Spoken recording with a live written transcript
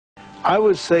I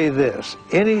would say this: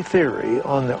 any theory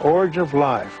on the origin of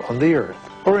life on the Earth,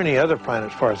 or any other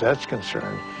planet as far as that's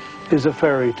concerned, is a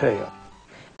fairy tale.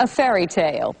 A fairy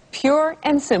tale, pure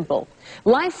and simple.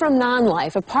 Life from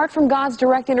non-life, apart from God's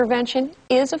direct intervention,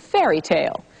 is a fairy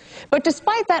tale. But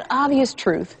despite that obvious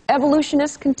truth,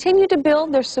 evolutionists continue to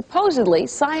build their supposedly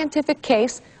scientific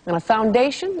case on a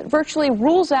foundation that virtually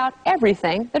rules out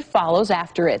everything that follows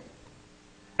after it.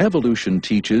 Evolution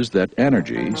teaches that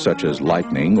energy, such as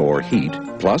lightning or heat,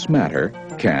 plus matter,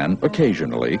 can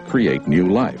occasionally create new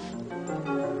life.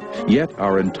 Yet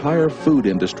our entire food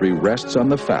industry rests on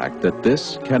the fact that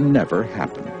this can never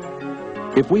happen.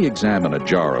 If we examine a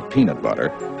jar of peanut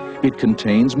butter, it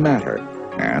contains matter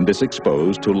and is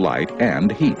exposed to light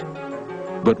and heat.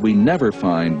 But we never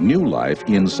find new life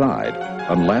inside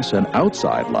unless an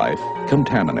outside life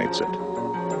contaminates it.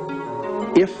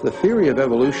 If the theory of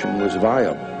evolution was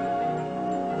viable,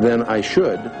 then I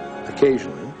should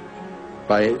occasionally,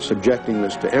 by subjecting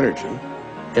this to energy,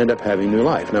 end up having new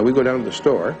life. Now we go down to the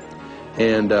store,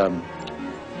 and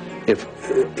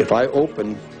if I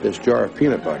open this jar of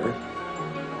peanut butter,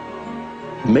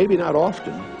 maybe not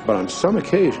often, but on some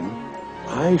occasion,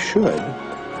 I should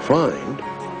find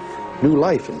new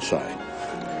life inside.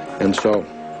 And so,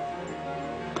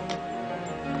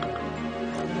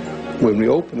 when we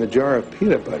open the jar of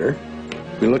peanut butter,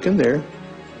 we look in there,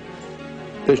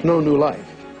 there's no new life.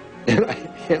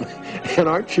 And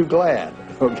aren't you glad,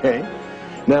 okay?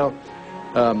 Now,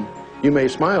 you may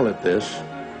smile at this,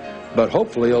 but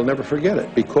hopefully you'll never forget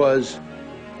it, because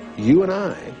you and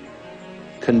I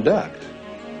conduct,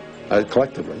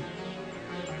 collectively,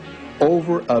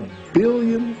 over 1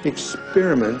 billion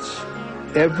experiments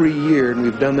every year, and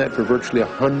we've done that for virtually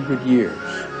 100 years.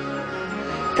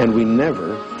 And we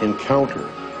never encounter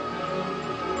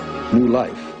new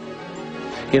life.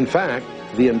 In fact,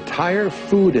 the entire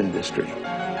food industry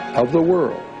of the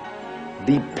world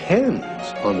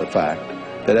depends on the fact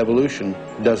that evolution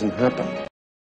doesn't happen.